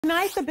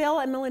Tonight, the Bill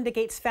and Melinda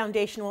Gates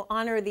Foundation will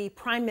honor the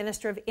Prime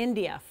Minister of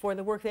India for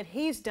the work that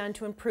he's done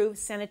to improve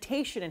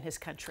sanitation in his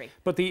country.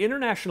 But the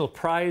international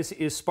prize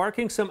is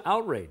sparking some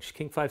outrage.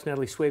 King 5's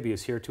Natalie Swaby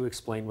is here to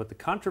explain what the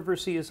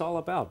controversy is all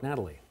about.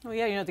 Natalie. Oh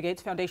yeah, the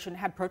Gates Foundation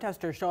had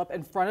protesters show up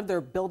in front of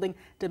their building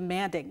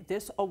demanding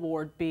this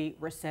award be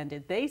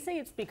rescinded. They say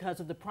it's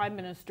because of the Prime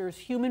Minister's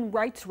human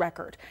rights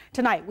record.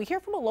 Tonight, we hear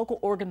from a local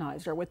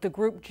organizer with the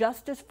group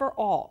Justice for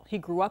All. He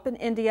grew up in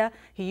India.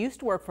 He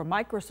used to work for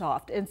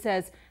Microsoft and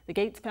says the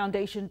Gates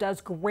Foundation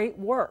does great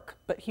work,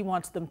 but he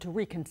wants them to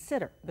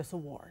reconsider this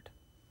award.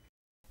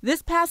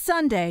 This past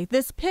Sunday,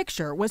 this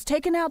picture was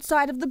taken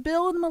outside of the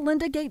Bill and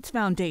Melinda Gates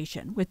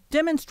Foundation with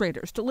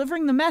demonstrators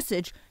delivering the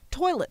message,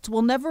 toilets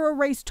will never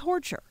erase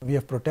torture. We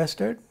have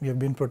protested, we have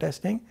been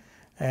protesting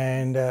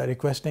and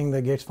requesting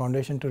the Gates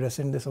Foundation to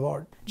rescind this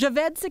award.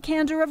 Javed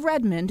Sikander of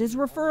Redmond is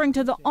referring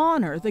to the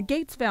honor the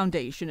Gates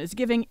Foundation is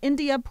giving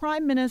India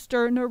Prime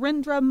Minister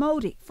Narendra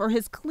Modi for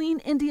his Clean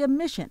India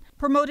mission,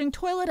 promoting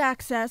toilet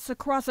access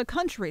across a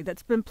country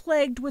that's been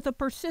plagued with a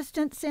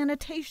persistent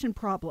sanitation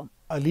problem.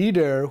 A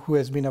leader who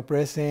has been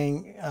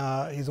oppressing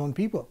his own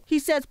people. He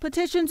says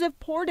petitions have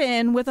poured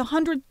in with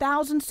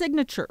 100,000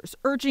 signatures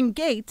urging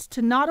Gates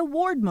to not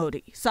award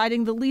Modi,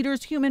 citing the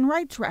leader's human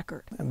rights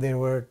record. And there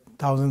were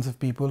thousands of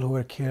people who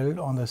were killed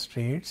on the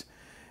streets.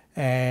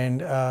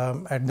 And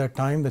at that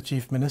time, the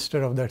chief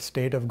minister of that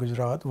state of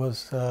Gujarat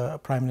was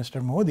Prime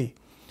Minister Modi.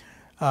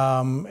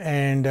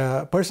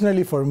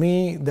 Personally for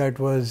me, that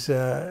was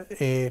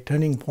a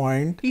turning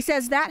point. He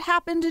says that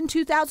happened in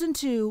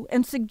 2002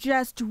 and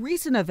suggests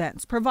recent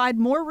events provide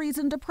more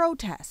reason to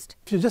protest.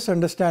 If you just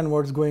understand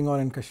what's going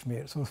on in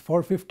Kashmir. So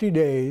for 50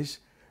 days,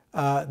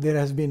 there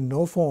has been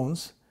no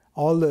phones.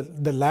 All the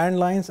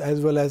landlines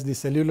as well as the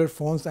cellular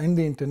phones and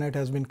the internet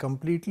has been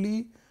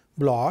completely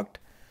blocked.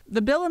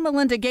 The Bill and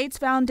Melinda Gates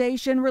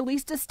Foundation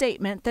released a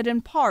statement that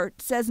in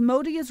part says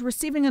Modi is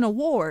receiving an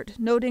award,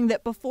 noting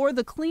that before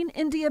the Clean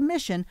India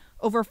mission,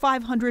 over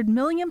 500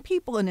 million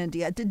people in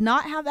India did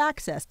not have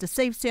access to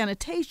safe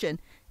sanitation,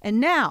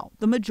 and now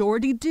the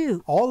majority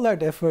do. All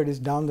that effort is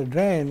down the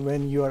drain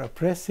when you are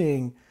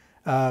oppressing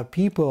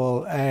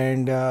people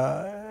and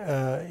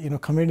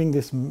committing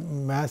this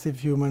massive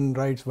human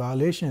rights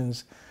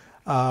violations.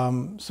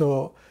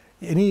 So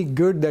any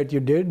good that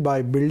you did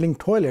by building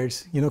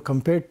toilets,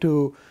 compared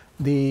to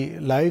the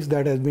lives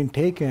that has been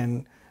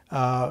taken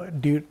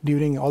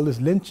during all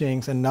these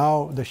lynchings and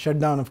now the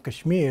shutdown of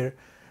Kashmir,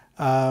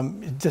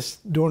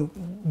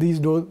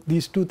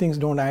 these two things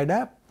don't add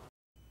up.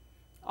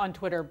 On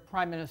Twitter,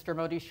 Prime Minister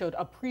Modi showed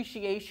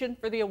appreciation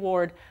for the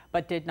award,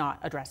 but did not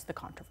address the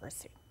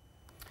controversy.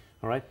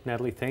 All right,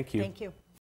 Natalie, thank you. Thank you.